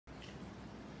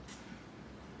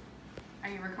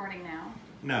you recording now?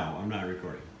 No, I'm not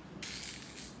recording.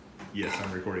 Yes,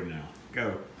 I'm recording now.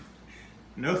 Go.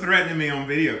 No threatening me on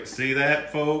video. See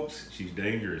that, folks? She's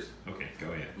dangerous. Okay,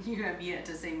 go ahead. You have yet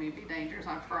to see me be dangerous,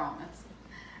 I promise.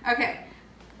 Okay,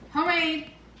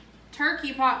 homemade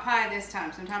turkey pot pie this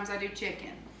time. Sometimes I do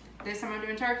chicken. This time I'm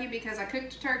doing turkey because I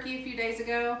cooked turkey a few days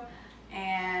ago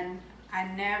and I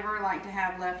never like to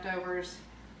have leftovers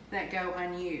that go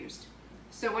unused.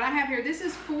 So what I have here, this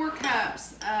is 4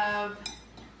 cups of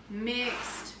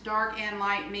mixed dark and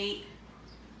light meat.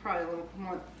 Probably a little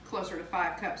more closer to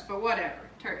 5 cups, but whatever,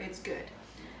 it's good.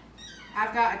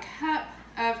 I've got a cup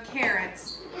of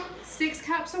carrots, 6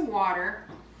 cups of water.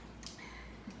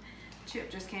 Chip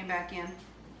just came back in.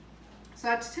 So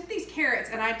I took these carrots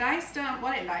and I diced them,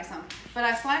 well I didn't dice them, but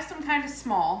I sliced them kind of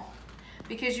small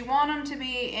because you want them to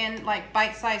be in like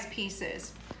bite-sized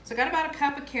pieces. So I got about a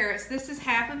cup of carrots. This is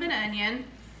half of an onion.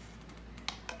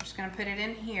 I'm just gonna put it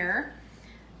in here.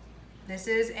 This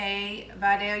is a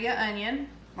Vidalia onion,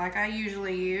 like I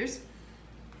usually use.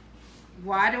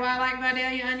 Why do I like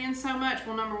Vidalia onions so much?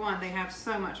 Well, number 1, they have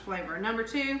so much flavor. Number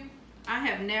 2, I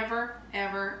have never,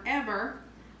 ever, ever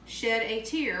shed a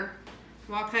tear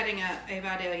while cutting a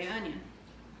Vidalia onion.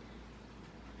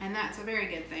 And that's a very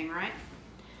good thing, right?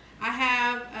 I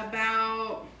have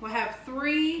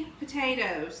 3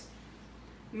 potatoes,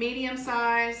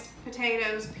 medium-sized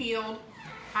potatoes peeled.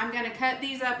 I'm gonna cut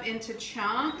these up into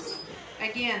chunks.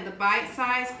 Again, the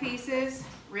bite-sized pieces,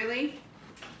 really?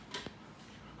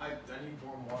 I need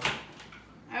warm water.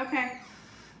 Okay.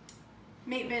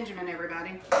 Meet Benjamin,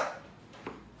 everybody.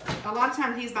 A lot of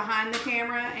times he's behind the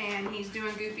camera and he's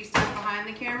doing goofy stuff behind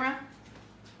the camera.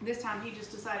 This time he just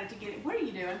decided to get it. What are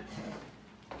you doing?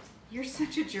 You're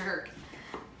such a jerk.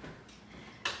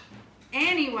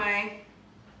 Anyway,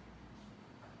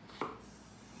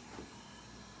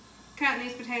 cutting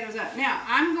these potatoes up. Now,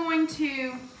 I'm going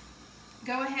to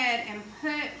go ahead and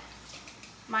put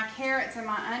my carrots and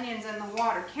my onions in the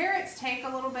water. Carrots take a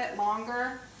little bit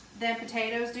longer than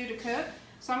potatoes do to cook.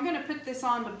 So I'm gonna put this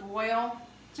on to boil,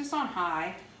 just on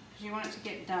high, because you want it to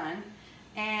get done.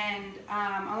 And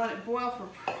I'll let it boil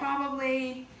for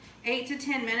probably 8 to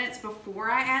 10 minutes before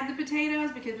I add the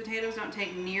potatoes, because potatoes don't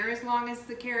take near as long as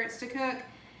the carrots to cook.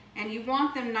 And you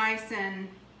want them nice and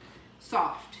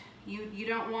soft. You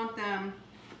don't want them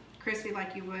crispy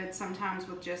like you would sometimes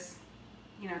with just,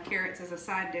 you know, carrots as a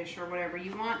side dish or whatever.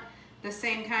 You want the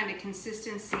same kind of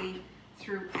consistency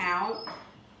throughout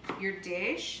your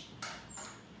dish.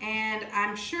 And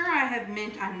I'm sure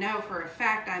I know for a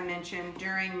fact I mentioned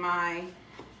during my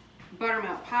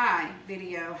buttermilk pie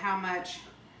video how much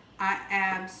I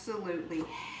absolutely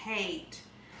hate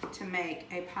to make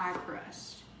a pie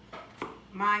crust.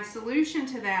 My solution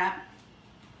to that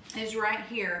is right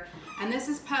here, and this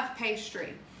is puff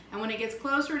pastry. And when it gets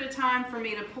closer to time for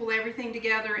me to pull everything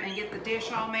together and get the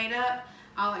dish all made up,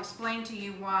 I'll explain to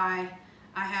you why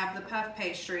I have the puff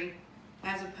pastry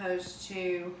as opposed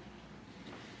to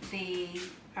the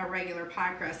regular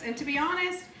pie crust. And to be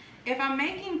honest, if I'm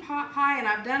making pot pie, and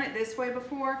I've done it this way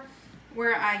before,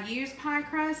 where I use pie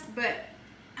crust, but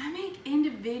I make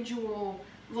individual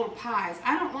little pies.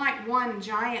 I don't like one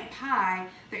giant pie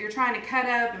that you're trying to cut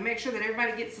up and make sure that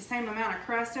everybody gets the same amount of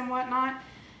crust and whatnot.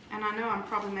 And I know I'm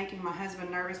probably making my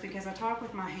husband nervous because I talk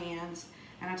with my hands,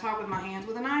 and I talk with my hands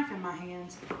with a knife in my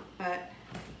hands, but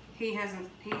he has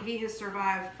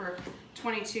survived for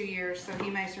 22 years, so he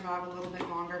may survive a little bit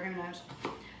longer, who knows.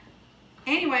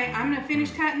 Anyway, I'm gonna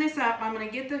finish cutting this up. I'm gonna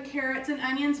get the carrots and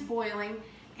onions boiling,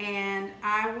 and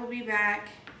I will be back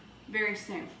very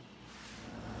soon.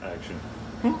 Action.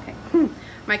 Okay.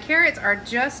 My carrots are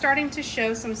just starting to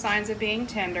show some signs of being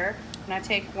tender, and I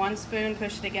take 1 spoon,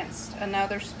 push it against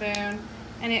another spoon,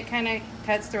 and it kind of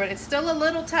cuts through it. It's still a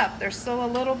little tough. There's still a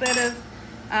little bit of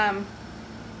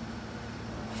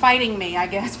fighting me, I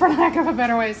guess, for lack of a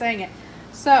better way of saying it.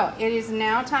 So it is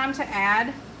now time to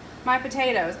add my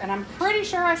potatoes, and I'm pretty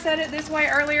sure I said it this way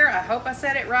earlier. I hope I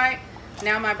said it right.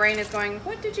 Now my brain is going,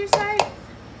 what did you say?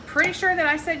 Pretty sure that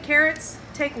I said carrots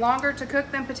take longer to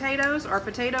cook than potatoes, or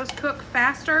potatoes cook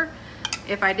faster.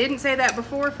 If I didn't say that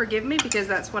before, forgive me, because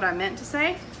that's what I meant to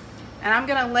say. And I'm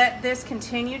gonna let this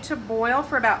continue to boil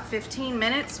for about 15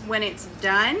 minutes. When it's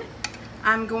done,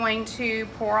 I'm going to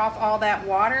pour off all that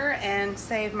water and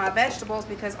save my vegetables,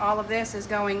 because all of this is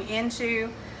going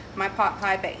into my pot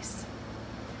pie base.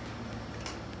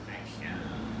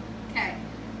 Okay,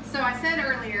 so I said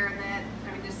earlier that,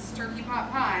 this is turkey pot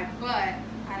pie, but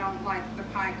I don't like the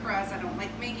pie crust. I don't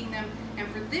like making them. And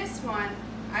for this one,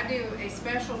 I do a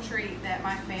special treat that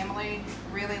my family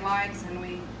really likes, and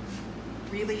we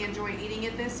really enjoy eating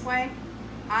it this way.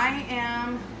 I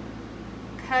am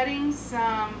cutting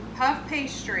some puff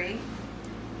pastry,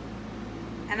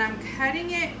 and I'm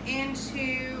cutting it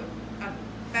into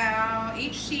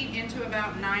each sheet into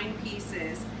about 9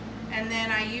 pieces. And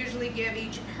then I usually give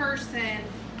each person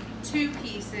 2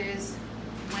 pieces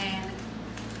when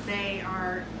they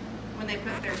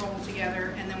put their bowl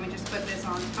together, and then we just put this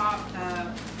on top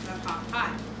of the pot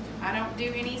pie. I don't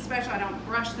do any special, I don't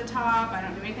brush the top, I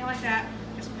don't do anything like that.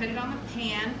 Just put it on the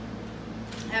pan.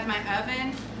 I have my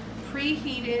oven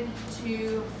preheated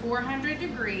to 400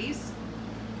 degrees,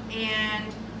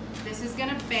 and this is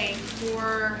gonna bake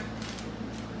for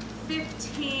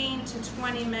 15 to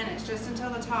 20 minutes, just until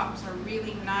the tops are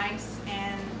really nice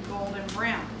and golden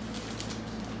brown.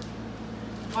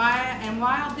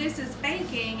 While this is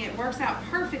baking, it works out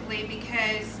perfectly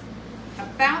because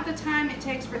about the time it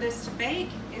takes for this to bake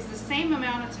is the same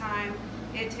amount of time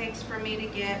it takes for me to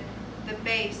get the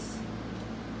base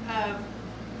of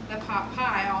the pot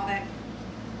pie, all that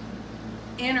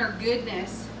inner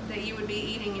goodness that you would be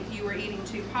eating if you were eating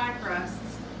 2 pie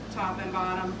crusts, top and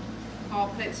bottom, all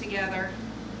put together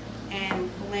and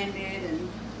blended and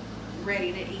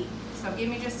ready to eat. So give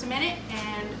me just a minute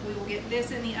and we will get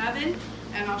this in the oven,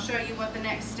 and I'll show you what the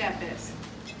next step is.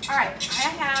 All right, I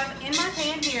have in my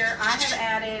pan here, I have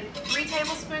added 3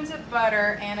 tablespoons of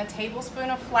butter and a tablespoon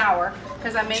of flour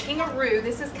because I'm making a roux.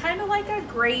 This is kind of like a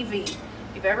gravy.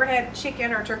 If you've ever had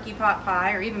chicken or turkey pot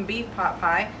pie or even beef pot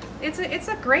pie, it's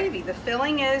a gravy. The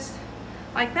filling is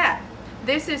like that.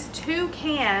 This is 2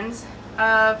 cans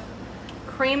of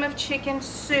cream of chicken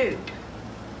soup.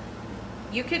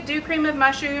 You could do cream of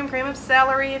mushroom, cream of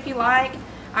celery if you like.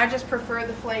 I just prefer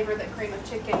the flavor that cream of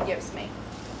chicken gives me.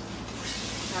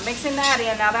 Now mixing that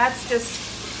in, now that's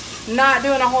just not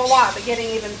doing a whole lot but getting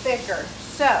even thicker.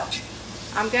 So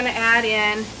I'm gonna add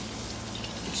in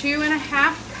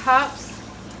 2.5 cups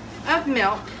of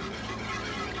milk.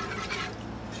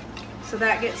 So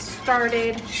that gets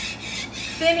started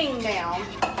thinning down.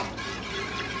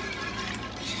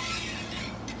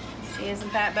 See,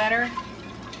 isn't that better?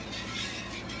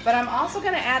 But I'm also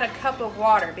going to add a cup of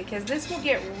water because this will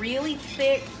get really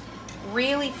thick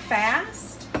really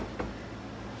fast.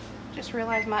 Just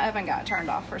realized my oven got turned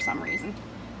off for some reason.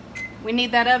 We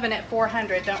need that oven at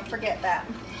 400, don't forget that,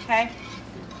 okay?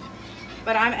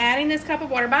 But I'm adding this cup of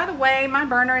water. By the way, my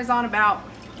burner is on about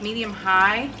medium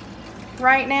high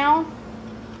right now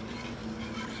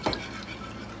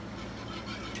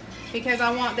because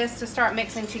I want this to start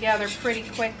mixing together pretty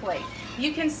quickly.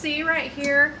 You can see right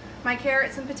here my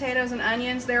carrots and potatoes and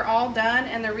onions, they're all done,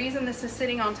 and the reason this is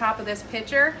sitting on top of this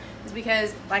pitcher is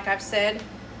because, like I've said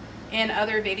in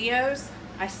other videos,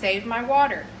 I saved my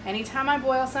water. Anytime I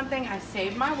boil something, I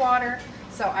save my water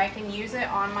so I can use it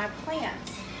on my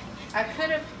plants. I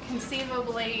could have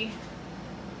conceivably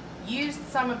used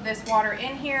some of this water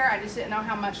in here, I just didn't know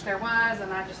how much there was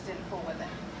and I just didn't fool with it.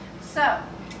 So,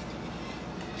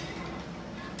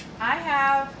 I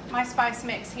have my spice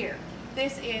mix here.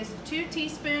 This is 2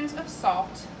 teaspoons of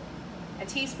salt, a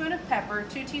teaspoon of pepper,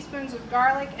 2 teaspoons of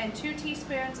garlic, and 2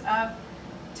 teaspoons of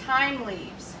thyme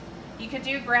leaves. You could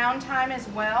do ground thyme as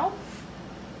well,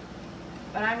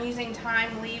 but I'm using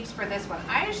thyme leaves for this one.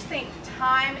 I just think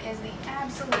thyme is the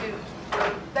absolute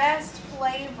best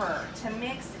flavor to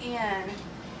mix in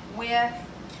with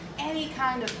any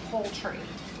kind of poultry.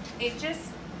 It just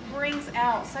brings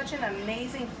out such an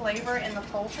amazing flavor in the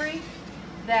poultry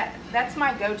that's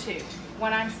my go-to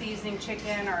when I'm seasoning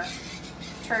chicken or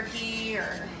turkey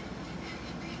or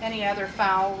any other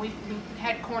fowl. We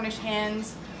had Cornish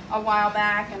hens a while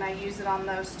back and I use it on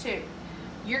those too.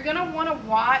 You're gonna want to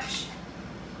watch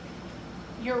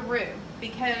your roux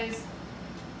because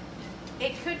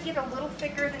it could get a little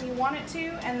thicker than you want it to,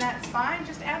 and that's fine.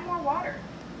 Just add more water,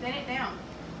 thin it down.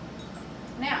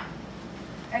 Now,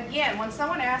 again, when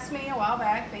someone asked me a while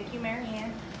back, thank you Mary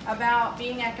Ann, about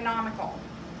being economical,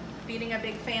 feeding a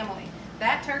big family,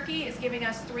 that turkey is giving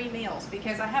us 3 meals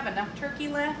because I have enough turkey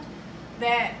left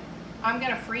that I'm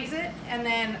gonna freeze it, and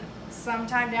then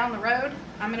sometime down the road,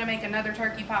 I'm gonna make another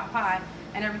turkey pot pie,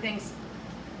 and everything's,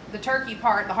 the turkey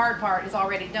part, the hard part, is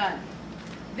already done.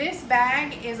 This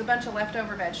bag is a bunch of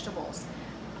leftover vegetables.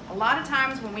 A lot of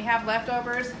times when we have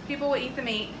leftovers, people will eat the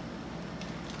meat,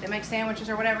 they make sandwiches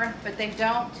or whatever, but they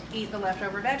don't eat the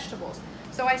leftover vegetables.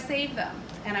 So I save them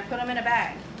and I put them in a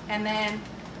bag, and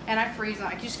I freeze them.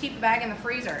 I just keep the bag in the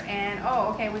freezer, and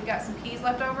oh, okay, we've got some peas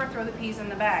left over, throw the peas in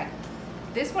the bag.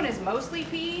 This one is mostly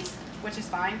peas, which is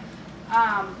fine,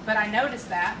 but I noticed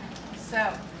that.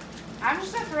 So I'm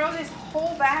just gonna throw this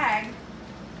whole bag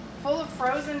full of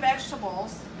frozen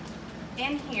vegetables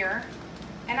in here,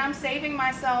 and I'm saving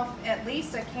myself at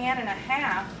least 1.5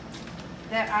 cans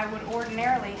that I would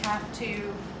ordinarily have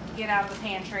to get out of the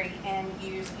pantry and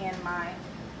use in my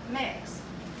mix.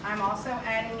 I'm also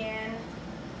adding in,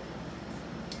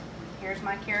 here's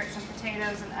my carrots and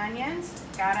potatoes and onions.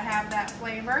 Gotta have that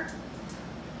flavor.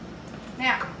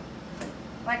 Now,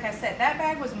 like I said, that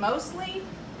bag was mostly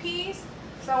peas,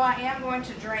 so I am going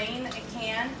to drain a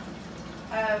can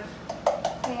of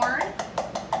corn.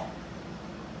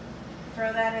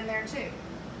 Throw that in there too.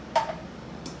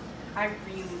 I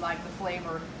really like the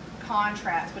flavor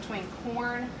contrast between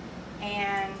corn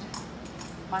and,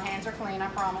 my hands are clean, I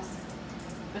promise.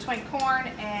 Between corn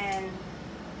and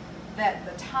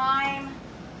the thyme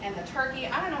and the turkey.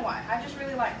 I don't know why. I just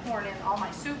really like corn in all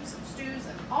my soups and stews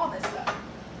and all this stuff.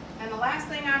 And the last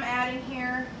thing I'm adding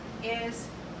here is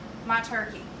my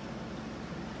turkey.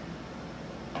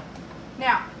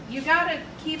 Now, you gotta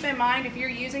keep in mind if you're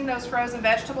using those frozen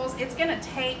vegetables, it's gonna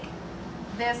take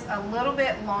this a little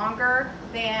bit longer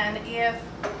than if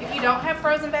you don't have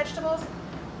frozen vegetables,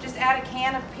 just add a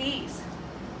can of peas.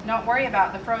 Don't worry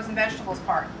about the frozen vegetables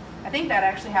part. I think that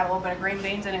actually had a little bit of green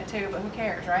beans in it too, but who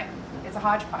cares, right? It's a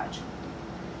hodgepodge.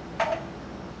 So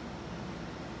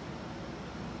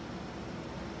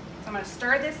I'm gonna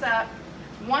stir this up.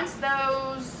 Once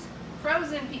those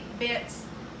frozen bits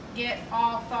get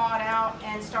all thawed out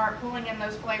and start pulling in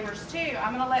those flavors too,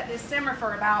 I'm gonna let this simmer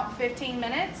for about 15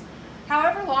 minutes.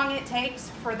 However long it takes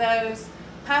for those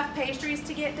puff pastries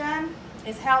to get done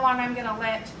is how long I'm gonna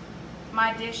let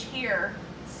my dish here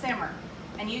simmer.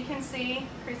 And you can see,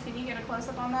 Chris, can you get a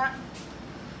close-up on that?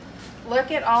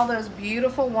 Look at all those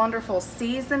beautiful, wonderful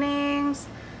seasonings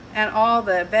and all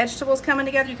the vegetables coming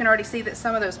together. You can already see that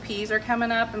some of those peas are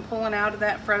coming up and pulling out of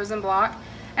that frozen block.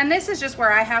 And this is just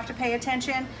where I have to pay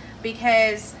attention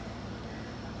because,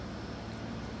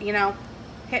 you know,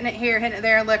 hitting it here, hitting it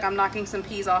there. Look, I'm knocking some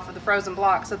peas off of the frozen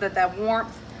block so that that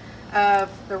warmth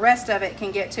of the rest of it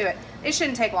can get to it. It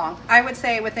shouldn't take long. I would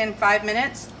say within 5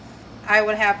 minutes, I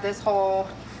would have this whole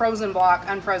frozen block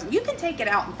unfrozen. You can take it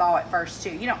out and thaw it first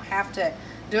too. You don't have to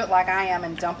do it like I am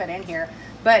and dump it in here.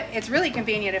 But it's really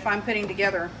convenient if I'm putting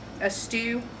together a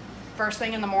stew first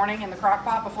thing in the morning in the crock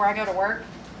pot before I go to work.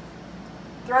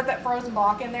 Throw that frozen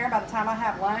block in there. By the time I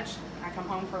have lunch, I come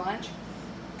home for lunch,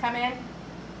 come in,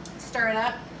 stir it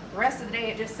up. The rest of the day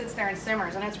it just sits there and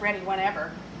simmers and it's ready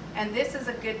whenever. And this is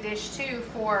a good dish too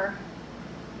for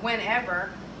whenever.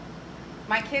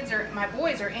 My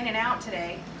boys are in and out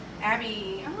today.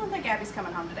 Abby, I don't think Abby's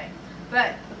coming home today,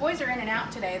 but the boys are in and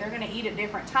out today. They're gonna eat at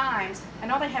different times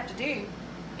and all they have to do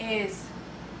is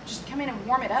just come in and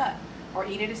warm it up or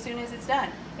eat it as soon as it's done.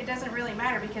 It doesn't really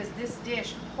matter because this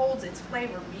dish holds its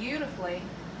flavor beautifully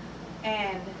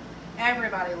and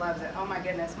everybody loves it. Oh my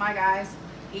goodness, my guys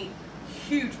eat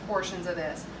huge portions of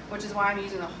this, which is why I'm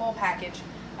using the whole package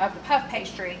of the puff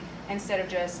pastry instead of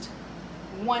just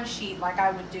one sheet like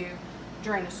I would do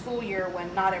during the school year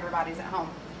when not everybody's at home.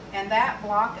 And that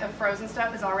block of frozen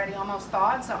stuff is already almost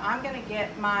thawed, so I'm gonna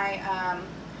get my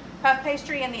puff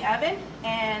pastry in the oven,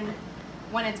 and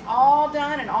when it's all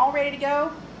done and all ready to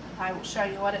go, I will show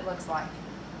you what it looks like.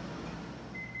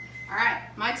 All right,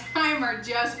 my timer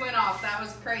just went off. That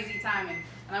was crazy timing.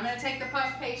 And I'm gonna take the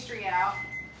puff pastry out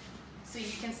so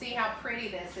you can see how pretty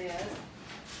this is.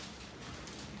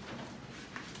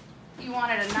 You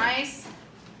want it a nice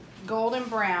golden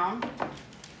brown.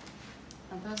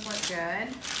 And those look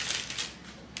good.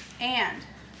 And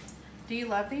do you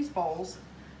love these bowls?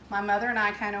 My mother and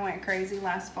I kind of went crazy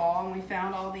last fall and we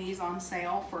found all these on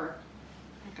sale for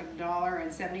like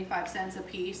 $1.75 a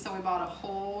piece. So we bought a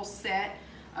whole set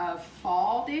of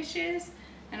fall dishes.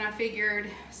 And I figured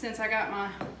since I got my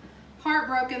heart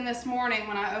broken this morning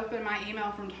when I opened my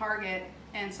email from Target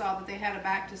and saw that they had a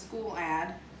back to school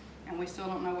ad, and we still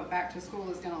don't know what back to school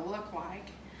is gonna look like,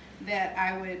 that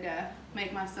I would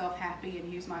make myself happy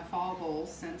and use my fall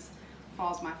bowls since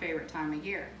fall's my favorite time of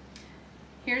year.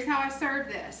 Here's how I serve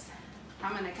this.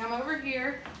 I'm gonna come over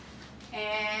here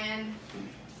and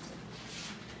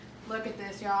look at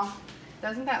this, y'all.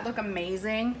 Doesn't that look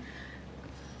amazing?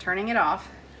 Turning it off.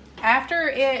 After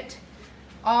it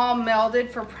all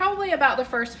melded for probably about the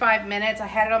first 5 minutes, I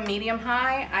had it on medium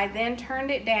high. I then turned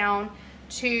it down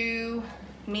to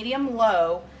medium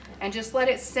low and just let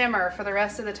it simmer for the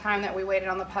rest of the time that we waited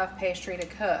on the puff pastry to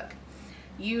cook.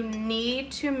 You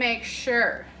need to make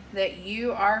sure that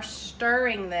you are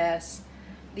stirring this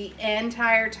the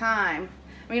entire time.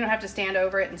 I mean, you don't have to stand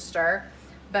over it and stir,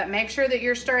 but make sure that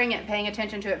you're stirring it and paying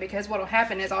attention to it, because what will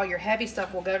happen is all your heavy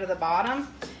stuff will go to the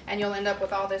bottom and you'll end up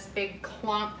with all this big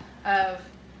clump of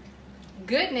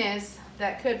goodness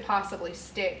that could possibly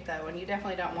stick though, and you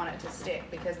definitely don't want it to stick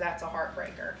because that's a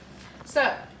heartbreaker.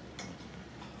 So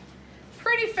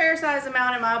pretty fair sized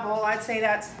amount in my bowl. I'd say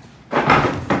that's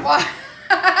what.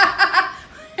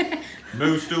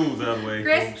 Move stools out of the way,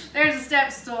 Chris, folks. there's a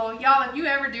step stool. Y'all, if you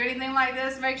ever do anything like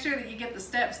this, make sure that you get the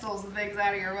step stools and things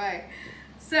out of your way.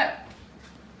 So,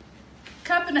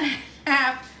 cup and a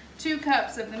half, 2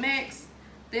 cups of the mix.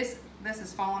 This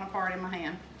is falling apart in my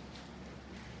hand.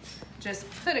 Just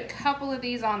put a couple of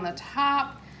these on the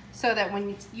top so that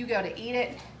when you go to eat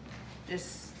it,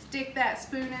 just stick that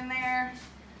spoon in there,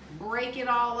 break it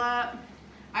all up.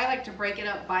 I like to break it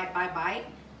up bite by bite,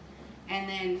 and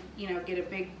then, you know, get a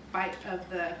big bite of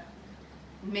the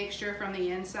mixture from the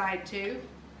inside too.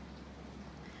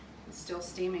 It's still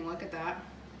steaming, look at that.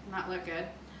 Not look good.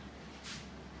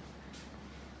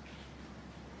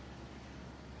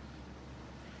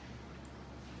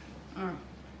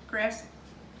 Chris,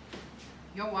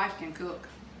 your wife can cook.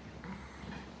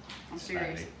 I'm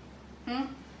serious. Slightly.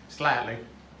 Hmm? Slightly.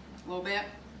 A little bit.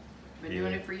 Been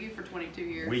doing it for you for 22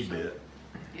 years. Wee so. bit.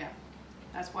 Yeah,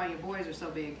 that's why your boys are so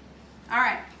big. All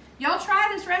right, y'all try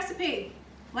this recipe.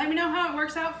 Let me know how it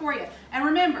works out for you. And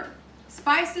remember,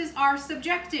 spices are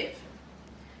subjective.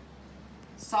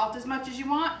 Salt as much as you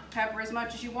want, pepper as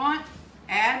much as you want.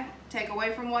 Add, take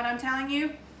away from what I'm telling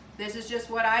you. This is just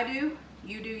what I do.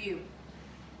 You do you.